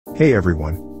Hey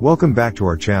everyone, welcome back to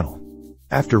our channel.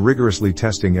 After rigorously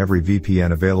testing every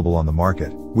VPN available on the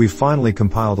market, we've finally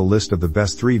compiled a list of the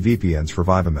best 3 VPNs for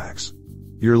Vivamax.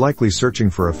 You're likely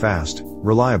searching for a fast,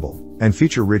 reliable, and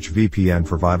feature-rich VPN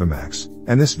for Vivamax,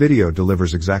 and this video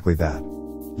delivers exactly that.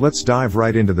 Let's dive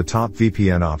right into the top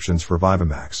VPN options for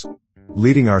Vivamax.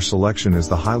 Leading our selection is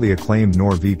the highly acclaimed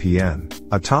NordVPN,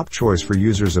 a top choice for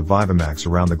users of Vivamax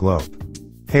around the globe.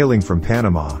 Hailing from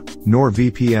Panama,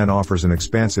 NordVPN offers an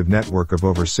expansive network of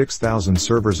over 6,000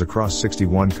 servers across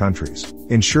 61 countries,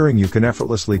 ensuring you can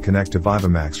effortlessly connect to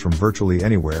Vivamax from virtually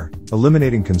anywhere,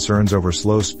 eliminating concerns over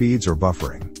slow speeds or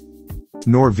buffering.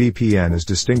 NordVPN is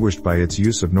distinguished by its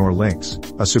use of NOR links,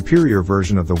 a superior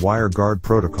version of the WireGuard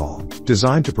protocol,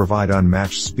 designed to provide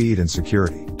unmatched speed and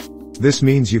security. This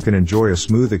means you can enjoy a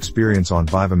smooth experience on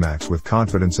Vivamax with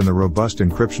confidence in the robust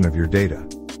encryption of your data.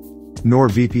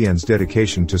 NordVPN's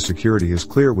dedication to security is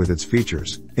clear with its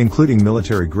features, including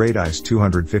military-grade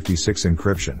IS-256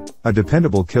 encryption, a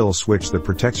dependable kill switch that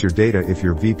protects your data if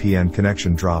your VPN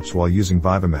connection drops while using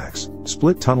Vivamax,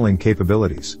 split tunneling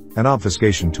capabilities, and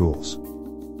obfuscation tools.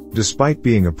 Despite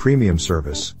being a premium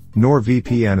service,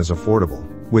 NordVPN is affordable,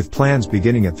 with plans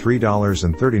beginning at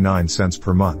 $3.39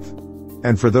 per month.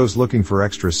 And for those looking for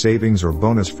extra savings or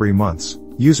bonus-free months,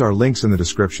 use our links in the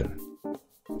description.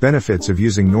 Benefits of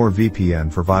using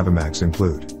NordVPN for Vivamax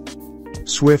include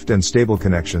swift and stable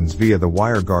connections via the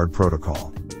WireGuard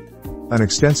protocol, an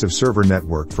extensive server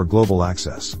network for global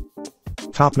access,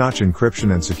 top-notch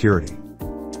encryption and security,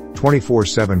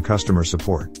 24/7 customer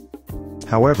support.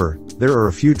 However, there are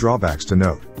a few drawbacks to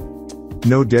note.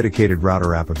 No dedicated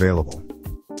router app available.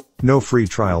 No free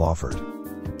trial offered.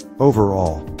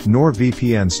 Overall,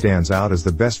 NordVPN stands out as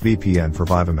the best VPN for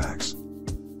Vivamax.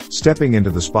 Stepping into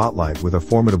the spotlight with a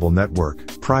formidable network,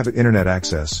 private internet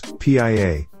access,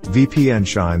 PIA, VPN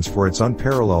shines for its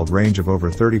unparalleled range of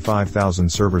over 35,000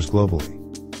 servers globally.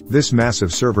 This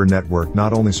massive server network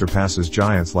not only surpasses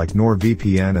giants like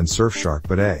NordVPN and Surfshark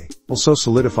but also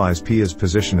solidifies PIA's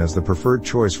position as the preferred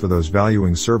choice for those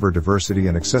valuing server diversity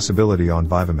and accessibility on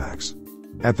Vivamax.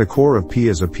 At the core of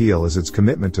PIA's appeal is its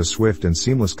commitment to swift and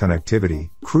seamless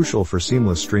connectivity, crucial for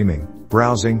seamless streaming,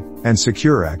 browsing, and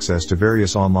secure access to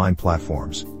various online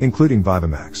platforms, including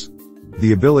Vivamax.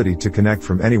 The ability to connect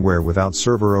from anywhere without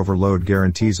server overload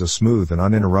guarantees a smooth and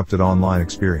uninterrupted online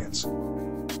experience.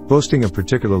 Boasting a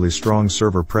particularly strong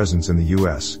server presence in the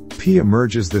US, PIA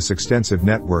merges this extensive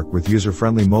network with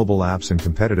user-friendly mobile apps and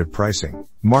competitive pricing,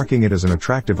 marking it as an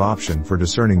attractive option for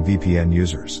discerning VPN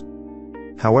users.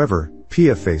 However,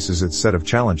 PIA faces its set of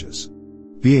challenges.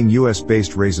 Being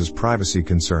US-based raises privacy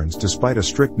concerns despite a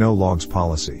strict no-logs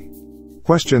policy.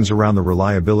 Questions around the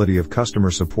reliability of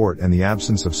customer support and the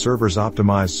absence of servers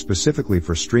optimized specifically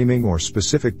for streaming or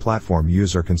specific platform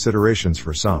use are considerations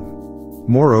for some.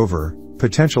 Moreover,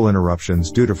 potential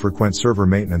interruptions due to frequent server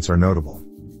maintenance are notable.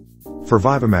 For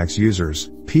Vivamax users,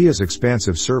 PIA's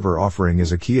expansive server offering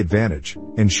is a key advantage,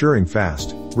 ensuring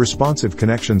fast, responsive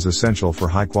connections essential for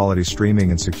high-quality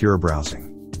streaming and secure browsing.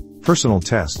 Personal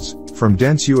tests, from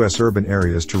dense US urban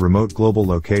areas to remote global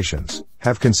locations,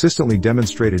 have consistently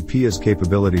demonstrated PIA's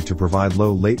capability to provide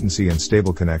low latency and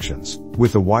stable connections,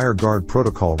 with the WireGuard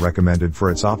protocol recommended for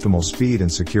its optimal speed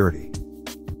and security.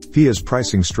 PIA's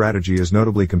pricing strategy is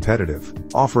notably competitive,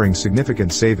 offering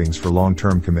significant savings for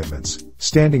long-term commitments,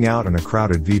 standing out in a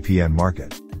crowded VPN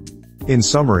market. In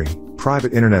summary,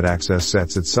 private internet access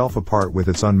sets itself apart with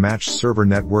its unmatched server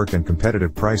network and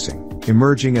competitive pricing,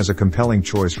 emerging as a compelling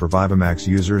choice for Vivamax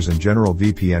users and general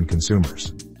VPN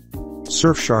consumers.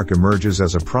 Surfshark emerges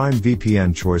as a prime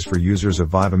VPN choice for users of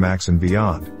Vivamax and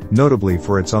beyond, notably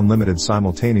for its unlimited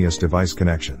simultaneous device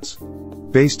connections.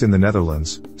 Based in the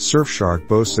Netherlands, Surfshark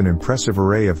boasts an impressive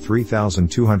array of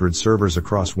 3,200 servers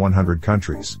across 100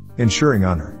 countries, ensuring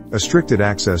unrestricted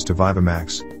access to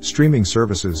Vivamax, streaming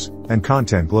services, and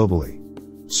content globally.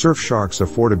 Surfshark's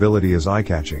affordability is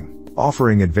eye-catching,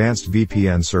 offering advanced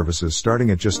VPN services starting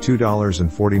at just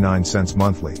 $2.49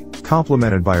 monthly,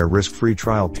 complemented by a risk-free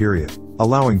trial period,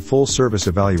 allowing full service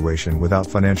evaluation without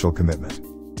financial commitment.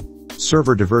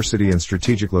 Server diversity and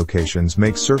strategic locations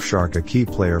make Surfshark a key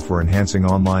player for enhancing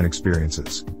online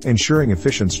experiences, ensuring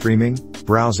efficient streaming,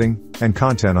 browsing, and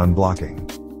content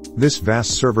unblocking. This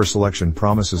vast server selection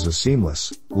promises a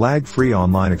seamless, lag-free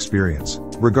online experience,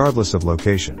 regardless of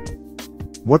location.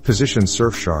 What positions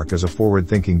Surfshark as a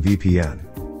forward-thinking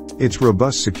VPN? Its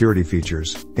robust security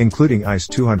features, including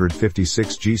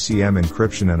IS-256 GCM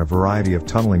encryption and a variety of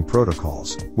tunneling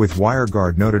protocols, with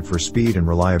WireGuard noted for speed and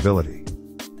reliability.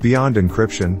 Beyond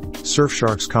encryption,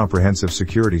 Surfshark's comprehensive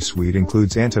security suite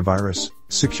includes antivirus,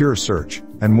 secure search,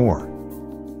 and more.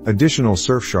 Additional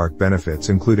Surfshark benefits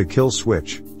include a kill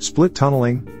switch, split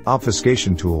tunneling,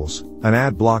 obfuscation tools, an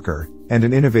ad blocker, and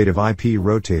an innovative IP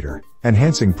rotator,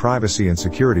 enhancing privacy and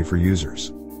security for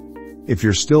users. If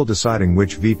you're still deciding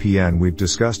which VPN we've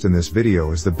discussed in this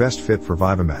video is the best fit for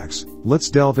Vivamax,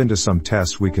 let's delve into some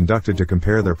tests we conducted to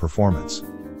compare their performance.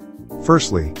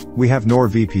 Firstly, we have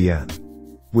NordVPN.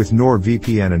 With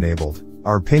NordVPN enabled,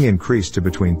 our ping increased to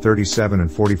between 37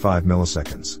 and 45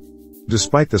 milliseconds.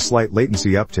 Despite the slight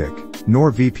latency uptick,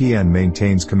 NordVPN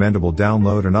maintains commendable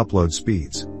download and upload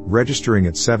speeds, registering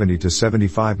at 70 to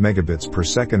 75 megabits per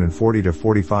second and 40 to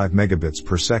 45 megabits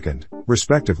per second,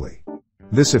 respectively.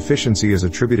 This efficiency is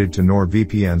attributed to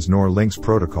NordVPN's NordLynx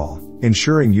protocol,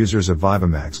 ensuring users of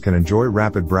Vivamax can enjoy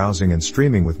rapid browsing and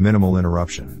streaming with minimal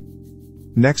interruption.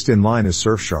 Next in line is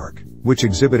Surfshark, which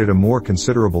exhibited a more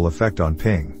considerable effect on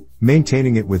ping,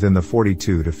 maintaining it within the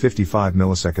 42 to 55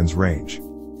 milliseconds range.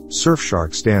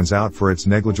 Surfshark stands out for its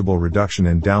negligible reduction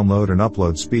in download and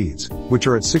upload speeds, which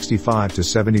are at 65 to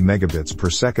 70 megabits per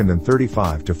second and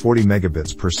 35 to 40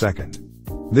 megabits per second.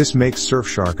 This makes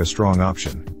Surfshark a strong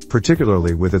option,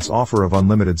 particularly with its offer of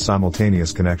unlimited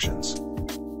simultaneous connections.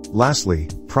 Lastly,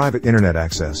 Private Internet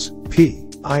Access,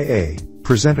 PIA,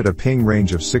 presented a ping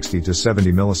range of 60 to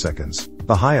 70 milliseconds,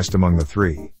 the highest among the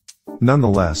three.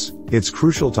 Nonetheless, it's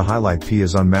crucial to highlight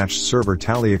PIA's unmatched server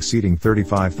tally exceeding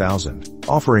 35,000,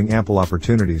 offering ample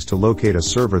opportunities to locate a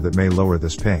server that may lower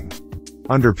this ping.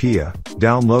 Under PIA,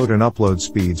 download and upload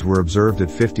speeds were observed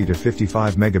at 50 to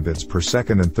 55 megabits per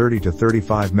second and 30 to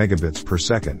 35 megabits per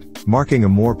second, marking a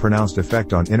more pronounced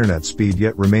effect on internet speed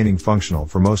yet remaining functional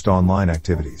for most online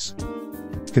activities.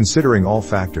 Considering all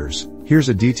factors, here's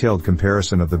a detailed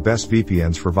comparison of the best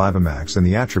VPNs for Vivamax and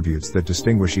the attributes that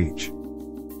distinguish each.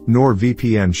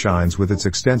 NordVPN shines with its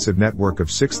extensive network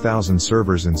of 6,000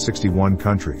 servers in 61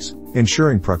 countries,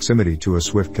 ensuring proximity to a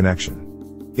swift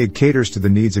connection. It caters to the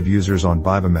needs of users on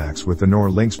Vivamax with the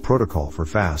NordLynx protocol for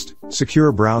fast,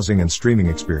 secure browsing and streaming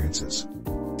experiences.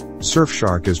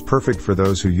 Surfshark is perfect for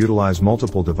those who utilize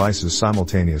multiple devices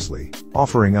simultaneously,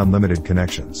 offering unlimited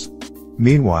connections.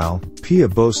 Meanwhile, PIA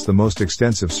boasts the most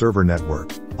extensive server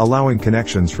network, allowing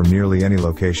connections from nearly any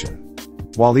location.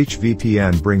 While each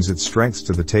VPN brings its strengths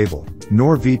to the table,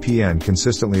 NordVPN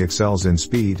consistently excels in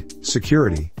speed,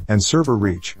 security, and server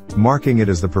reach, marking it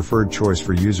as the preferred choice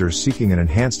for users seeking an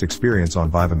enhanced experience on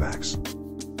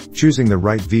Vivamax. Choosing the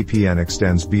right VPN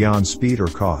extends beyond speed or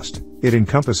cost. It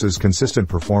encompasses consistent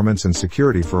performance and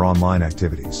security for online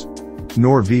activities.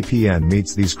 NordVPN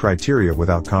meets these criteria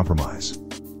without compromise.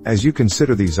 As you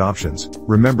consider these options,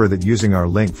 remember that using our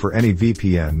link for any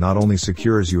VPN not only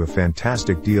secures you a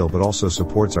fantastic deal but also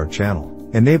supports our channel,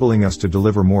 enabling us to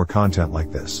deliver more content like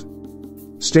this.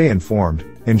 Stay informed,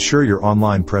 ensure your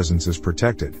online presence is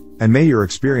protected, and may your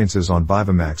experiences on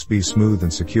Vivamax be smooth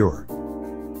and secure.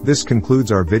 This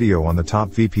concludes our video on the top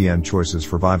VPN choices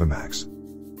for Vivamax.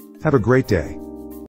 Have a great day.